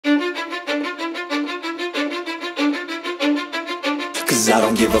Cause I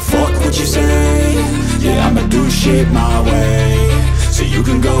don't give a fuck what you say. Yeah, I'ma do shit my way. So you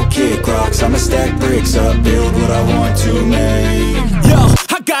can go kick rocks, I'ma stack bricks up, build what I want to make. Yo,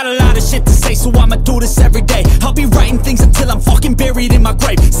 I got a lot of shit to say, so I'ma do this every day. I'll be writing things until I'm fucking buried in my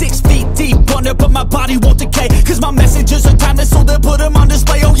grave. 6 feet deep under, but my body won't decay. Cause my messages are timeless, so they'll put them on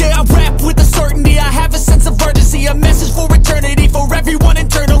display. Oh yeah, I rap with a certainty, I have a sense of urgency. A message for eternity, for everyone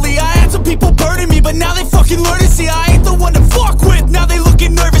internally. I had some people burning me, but now they fucking learn to see I ain't the one to fuck with, now they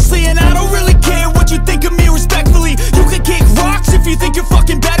looking nervously. And I don't really care what you think of me, respectfully. You can kick rocks if you think you're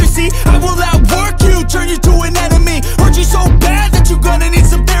fucking better, see. I will outwork you, turn you to an enemy. Hurt you so bad that you're gonna need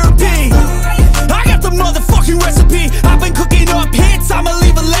some therapy. I got the motherfucking recipe, I've been cooking up hits, I'ma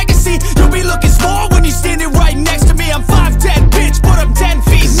leave a legacy. You'll be looking small when you're standing right next to me. I'm 5'10", bitch, but I'm 10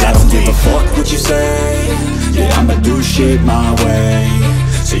 feet. Cause I don't give a fuck what you say. Yeah, I'ma do shit my way.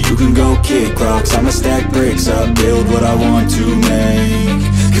 So you can go kick rocks, I'ma stack bricks up, build what I want to make.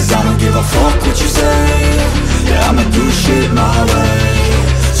 Cause I don't give a fuck what you say.